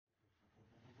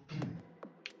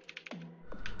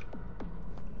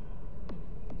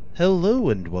Hello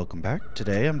and welcome back.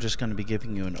 Today I'm just going to be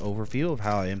giving you an overview of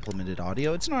how I implemented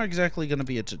audio. It's not exactly going to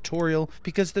be a tutorial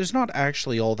because there's not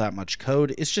actually all that much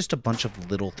code. It's just a bunch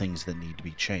of little things that need to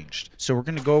be changed. So we're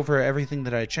going to go over everything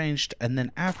that I changed, and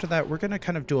then after that we're going to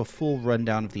kind of do a full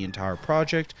rundown of the entire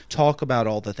project, talk about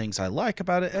all the things I like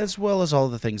about it as well as all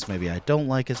the things maybe I don't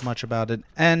like as much about it,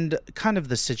 and kind of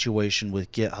the situation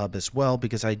with GitHub as well,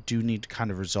 because I do need to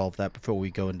kind of resolve that before we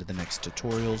go into the next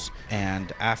tutorials.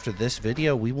 And after this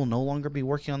video we will no longer be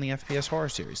working on the FPS horror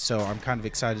series, so I'm kind of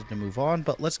excited to move on,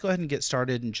 but let's go ahead and get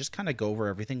started and just kind of go over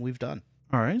everything we've done.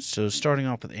 Alright, so starting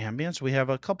off with ambience, we have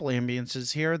a couple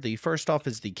ambiences here. The first off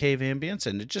is the cave ambience,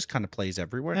 and it just kind of plays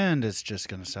everywhere, and it's just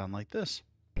going to sound like this.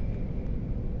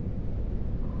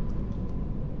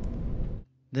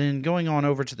 Then going on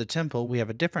over to the temple, we have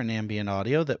a different ambient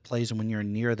audio that plays when you're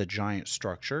near the giant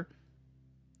structure,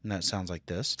 and that sounds like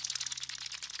this.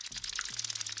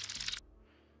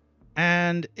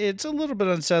 And it's a little bit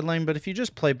unsettling, but if you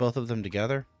just play both of them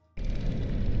together, you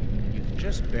can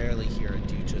just barely hear it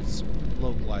due to its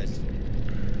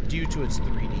due to its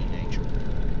 3D nature.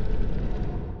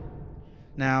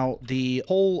 Now, the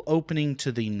whole opening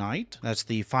to the night, that's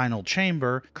the final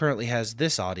chamber, currently has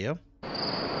this audio.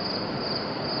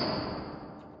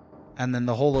 And then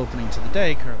the whole opening to the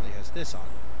day currently has this audio.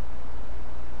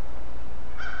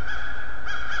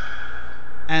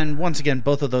 And once again,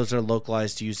 both of those are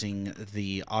localized using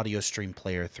the Audio Stream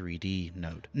Player 3D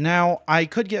node. Now, I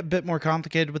could get a bit more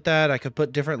complicated with that. I could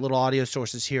put different little audio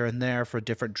sources here and there for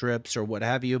different drips or what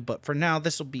have you, but for now,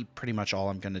 this will be pretty much all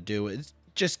I'm going to do. It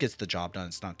just gets the job done.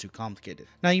 It's not too complicated.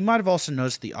 Now, you might have also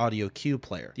noticed the audio cue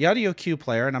player. The audio cue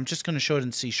player, and I'm just going to show it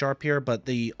in C# here, but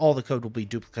all the code will be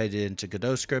duplicated into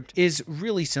Godot script, is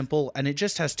really simple, and it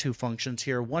just has two functions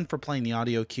here, one for playing the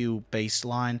audio cue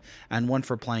baseline and one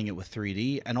for playing it with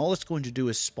 3D, and all it's going to do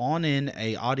is spawn in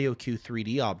a audio cue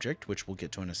 3D object, which we'll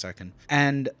get to in a second,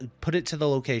 and put it to the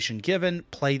location given,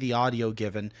 play the audio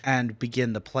given, and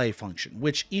begin the play function,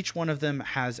 which each one of them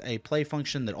has a play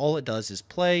function that all it does is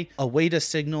play, await a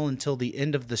signal until the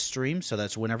end of the stream, so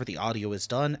that's whenever the audio is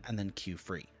done, and then cue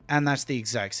free. And that's the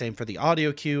exact same for the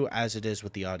audio cue as it is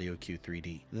with the audio cue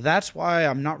 3D. That's why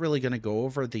I'm not really going to go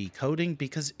over the coding,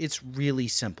 because it's really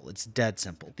simple. It's dead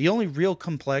simple. The only real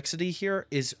complexity here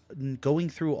is going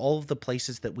through all of the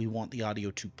places that we want the audio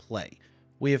to play.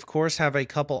 We of course have a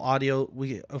couple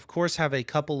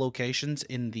locations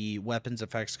in the weapons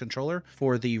effects controller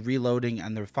for the reloading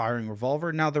and the firing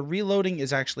revolver. Now the reloading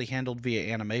is actually handled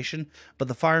via animation, but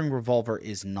the firing revolver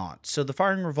is not. So the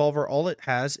firing revolver, all it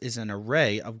has is an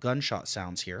array of gunshot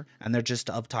sounds here, and they're just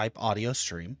of type audio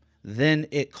stream. Then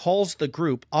it calls the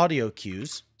group audio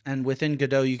cues, and within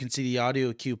Godot you can see the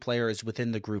audio cue player is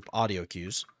within the group audio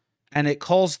cues. And it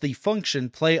calls the function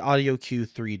play audio cue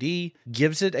 3D,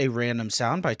 gives it a random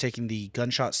sound by taking the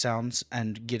gunshot sounds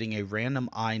and getting a random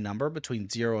I number between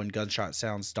 0 and gunshot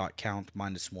sounds.count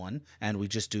 -1, and we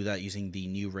just do that using the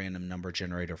new random number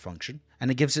generator function.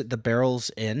 And it gives it the barrel's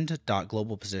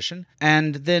end.global position,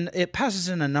 and then it passes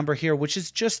in a number here, which is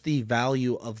just the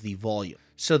value of the volume.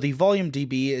 So the volume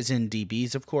dB is in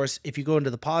dBs, of course. If you go into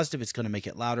the positive, it's going to make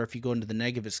it louder. If you go into the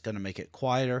negative, it's going to make it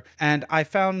quieter. And I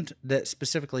found that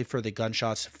specifically for the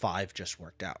gunshots, 5 just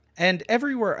worked out. And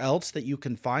everywhere else that you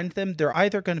can find them, they're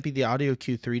either going to be the audio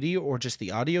cue 3D or just the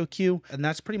audio cue. And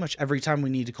that's pretty much every time we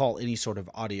need to call any sort of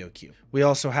audio cue. We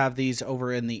also have these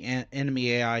over in the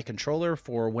enemy AI controller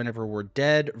for whenever we're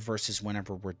dead versus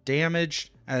whenever we're damaged,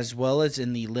 as well as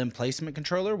in the limb placement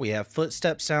controller. We have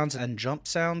footstep sounds and jump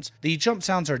sounds. The jump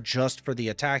sounds are just for the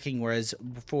attacking, whereas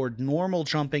for normal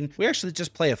jumping, we actually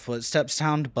just play a footstep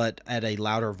sound, but at a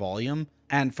louder volume.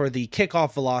 And for the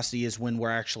kickoff velocity is when we're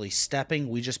actually stepping,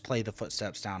 we just play the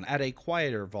footsteps down at a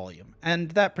quieter volume.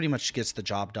 And that pretty much gets the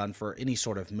job done for any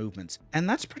sort of movements. And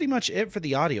that's pretty much it for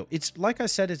the audio. It's, like I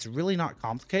said, it's really not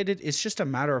complicated. It's just a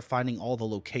matter of finding all the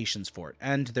locations for it.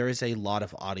 And there is a lot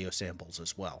of audio samples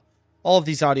as well. All of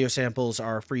these audio samples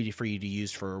are free to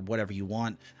use for whatever you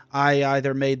want. I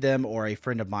either made them or a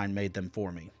friend of mine made them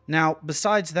for me. Now,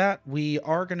 besides that, we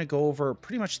are going to go over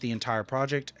pretty much the entire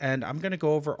project, and I'm going to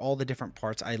go over all the different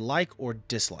parts I like or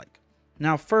dislike.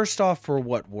 Now, first off, for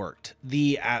what worked,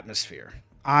 the atmosphere.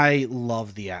 I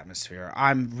love the atmosphere.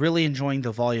 I'm really enjoying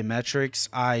the volumetrics.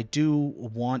 I do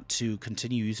want to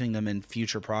continue using them in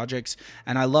future projects,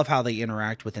 and I love how they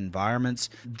interact with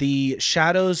environments. The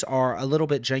shadows are a little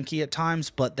bit janky at times,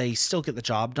 but they still get the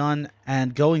job done.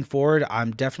 And going forward,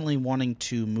 I'm definitely wanting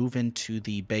to move into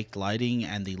the baked lighting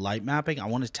and the light mapping. I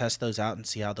want to test those out and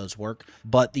see how those work.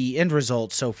 But the end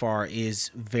result so far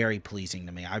is very pleasing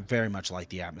to me. I very much like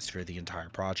the atmosphere of the entire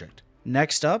project.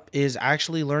 Next up is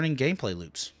actually learning gameplay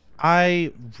loops.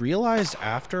 I realized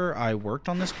after I worked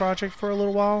on this project for a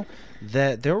little while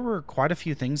that there were quite a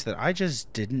few things that I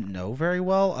just didn't know very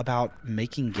well about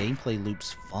making gameplay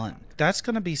loops fun. That's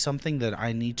going to be something that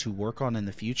I need to work on in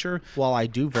the future. While I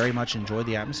do very much enjoy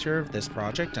the atmosphere of this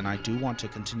project and I do want to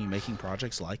continue making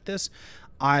projects like this,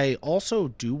 I also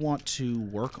do want to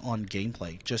work on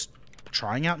gameplay, just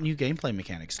trying out new gameplay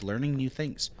mechanics, learning new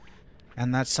things.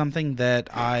 And that's something that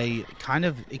I kind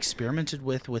of experimented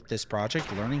with this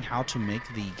project, learning how to make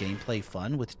the gameplay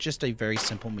fun with just a very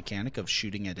simple mechanic of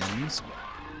shooting at enemies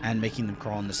and making them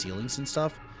crawl on the ceilings and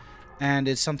stuff. And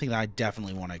it's something that I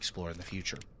definitely want to explore in the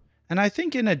future. And I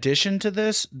think in addition to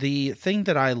this, the thing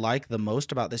that I like the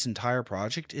most about this entire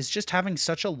project is just having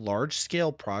such a large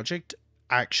scale project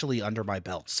actually under my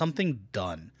belt, something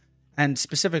done. And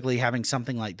specifically having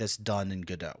something like this done in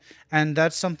Godot. And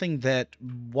that's something that,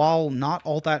 while not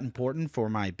all that important for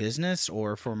my business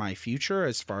or for my future,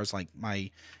 as far as like my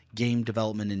game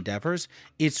development endeavors,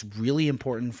 it's really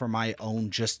important for my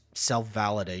own just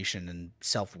self-validation and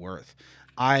self-worth.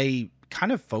 I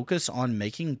kind of focus on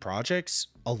making projects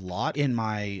a lot in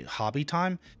my hobby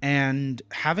time, and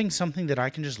having something that I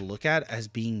can just look at as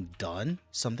being done,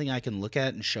 something I can look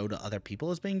at and show to other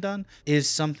people as being done, is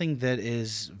something that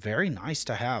is very nice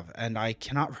to have, and I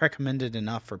cannot recommend it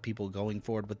enough for people going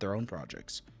forward with their own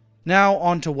projects. Now,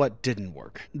 on to what didn't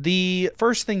work. The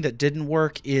first thing that didn't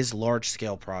work is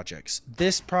large-scale projects.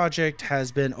 This project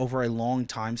has been over a long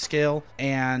time scale,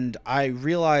 and I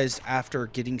realized after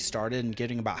getting started and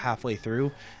getting about halfway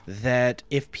through that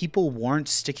if people weren't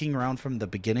sticking around from the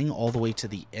beginning all the way to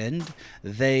the end,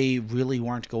 they really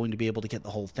weren't going to be able to get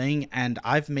the whole thing, and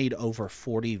I've made over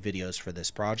 40 videos for this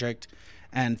project.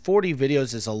 And 40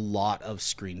 videos is a lot of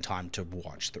screen time to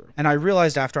watch through. And I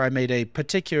realized after I made a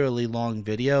particularly long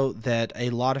video that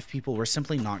a lot of people were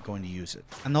simply not going to use it.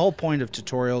 And the whole point of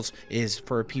tutorials is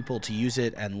for people to use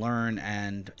it and learn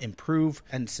and improve.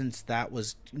 And since that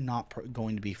was not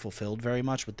going to be fulfilled very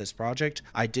much with this project,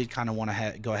 I did kind of want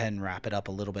to go ahead and wrap it up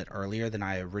a little bit earlier than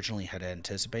I originally had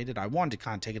anticipated. I wanted to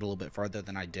kind of take it a little bit further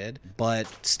than I did, but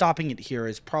stopping it here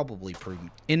is probably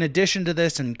prudent. In addition to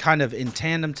this, and kind of in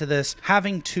tandem to this,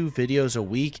 having 2 videos a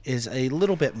week is a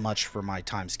little bit much for my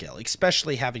time scale,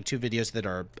 especially having 2 videos that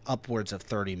are upwards of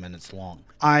 30 minutes long.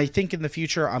 I think in the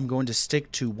future I'm going to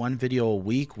stick to 1 video a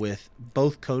week with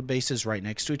both code bases right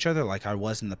next to each other like I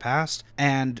was in the past,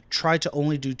 and try to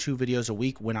only do 2 videos a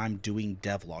week when I'm doing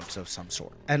devlogs of some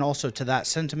sort. And also to that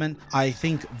sentiment, I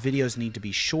think videos need to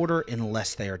be shorter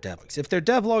unless they are devlogs. If they're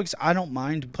devlogs, I don't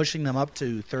mind pushing them up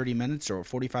to 30 minutes or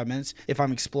 45 minutes if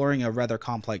I'm exploring a rather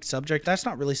complex subject. That's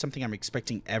not really something I'm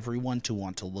expecting everyone to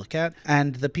want to look at,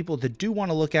 and the people that do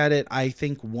want to look at it, I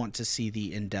think, want to see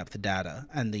the in-depth data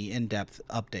and the in-depth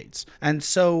updates. And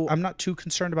so I'm not too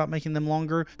concerned about making them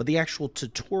longer, but the actual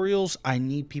tutorials, I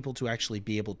need people to actually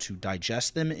be able to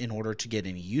digest them in order to get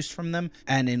any use from them,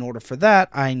 and in order for that,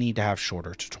 I need to have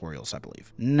shorter tutorials, I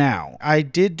believe. Now, I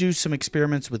did do some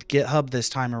experiments with GitHub this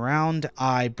time around.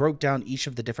 I broke down each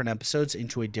of the different episodes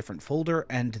into a different folder,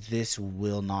 and this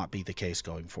will not be the case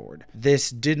going forward. This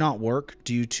did not work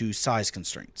due to size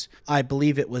constraints. I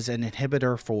believe it was an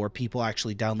inhibitor for people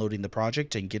actually downloading the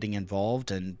project and getting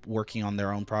involved and working on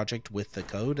their own project with the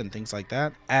code and things like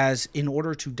that, as in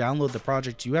order to download the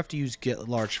project you have to use Git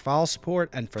large file support,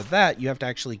 and for that you have to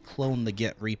actually clone the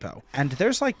Git repo, and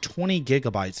there's like 20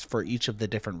 gigabytes for each of the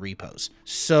different repos,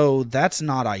 so that's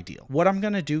not ideal. What I'm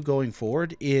going to do going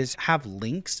forward is have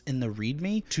links in the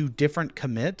README to different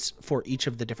commits for each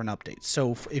of the different updates.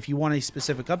 So if you want a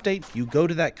specific update, you go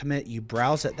to that commit, you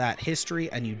browse at that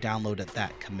history, and you download at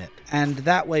that commit. And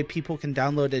that way people can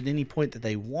download at any point that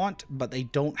they want, but they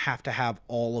don't have to have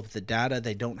all of the data,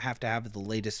 they don't have to have the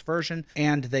latest version,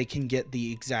 and they can get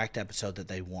the exact episode that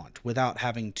they want without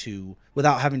having to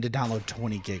download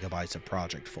 20 gigabytes of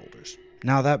project folders.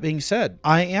 Now, that being said,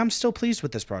 I am still pleased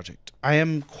with this project. I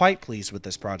am quite pleased with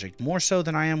this project, more so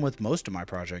than I am with most of my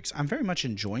projects. I'm very much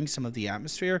enjoying some of the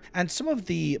atmosphere, and some of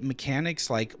the mechanics,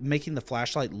 like making the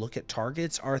flashlight look at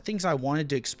targets, are things I wanted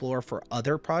to explore for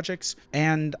other projects,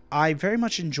 and I very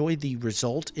much enjoy the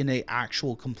result in an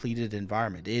actual completed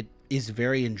environment. It is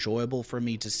very enjoyable for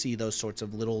me to see those sorts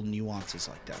of little nuances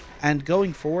like that. And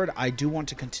going forward, I do want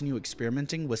to continue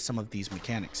experimenting with some of these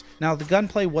mechanics. Now, the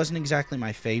gunplay wasn't exactly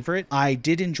my favorite. I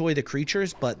did enjoy the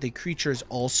creatures, but the creatures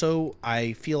also,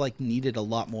 I feel like, needed a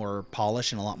lot more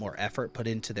polish and a lot more effort put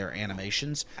into their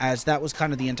animations, as that was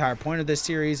kind of the entire point of this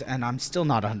series, and I'm still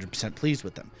not 100% pleased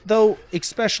with them. Though,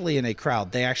 especially in a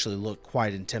crowd, they actually look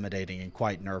quite intimidating and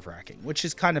quite nerve-wracking, which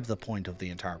is kind of the point of the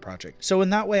entire project. So in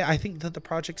that way, I think that the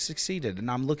project succeeded. succeeded, and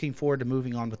I'm looking forward to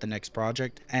moving on with the next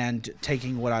project and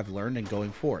taking what I've learned and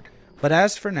going forward. But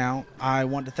as for now, I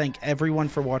want to thank everyone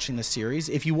for watching the series.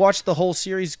 If you watched the whole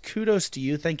series, kudos to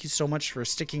you. Thank you so much for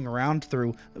sticking around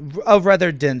through a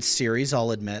rather dense series, I'll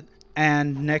admit.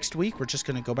 And next week, we're just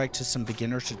going to go back to some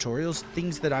beginner tutorials,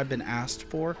 things that I've been asked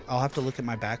for. I'll have to look at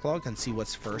my backlog and see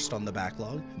what's first on the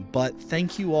backlog. But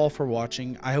thank you all for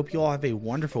watching. I hope you all have a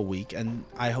wonderful week, and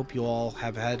I hope you all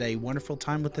have had a wonderful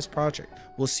time with this project.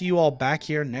 We'll see you all back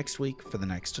here next week for the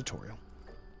next tutorial.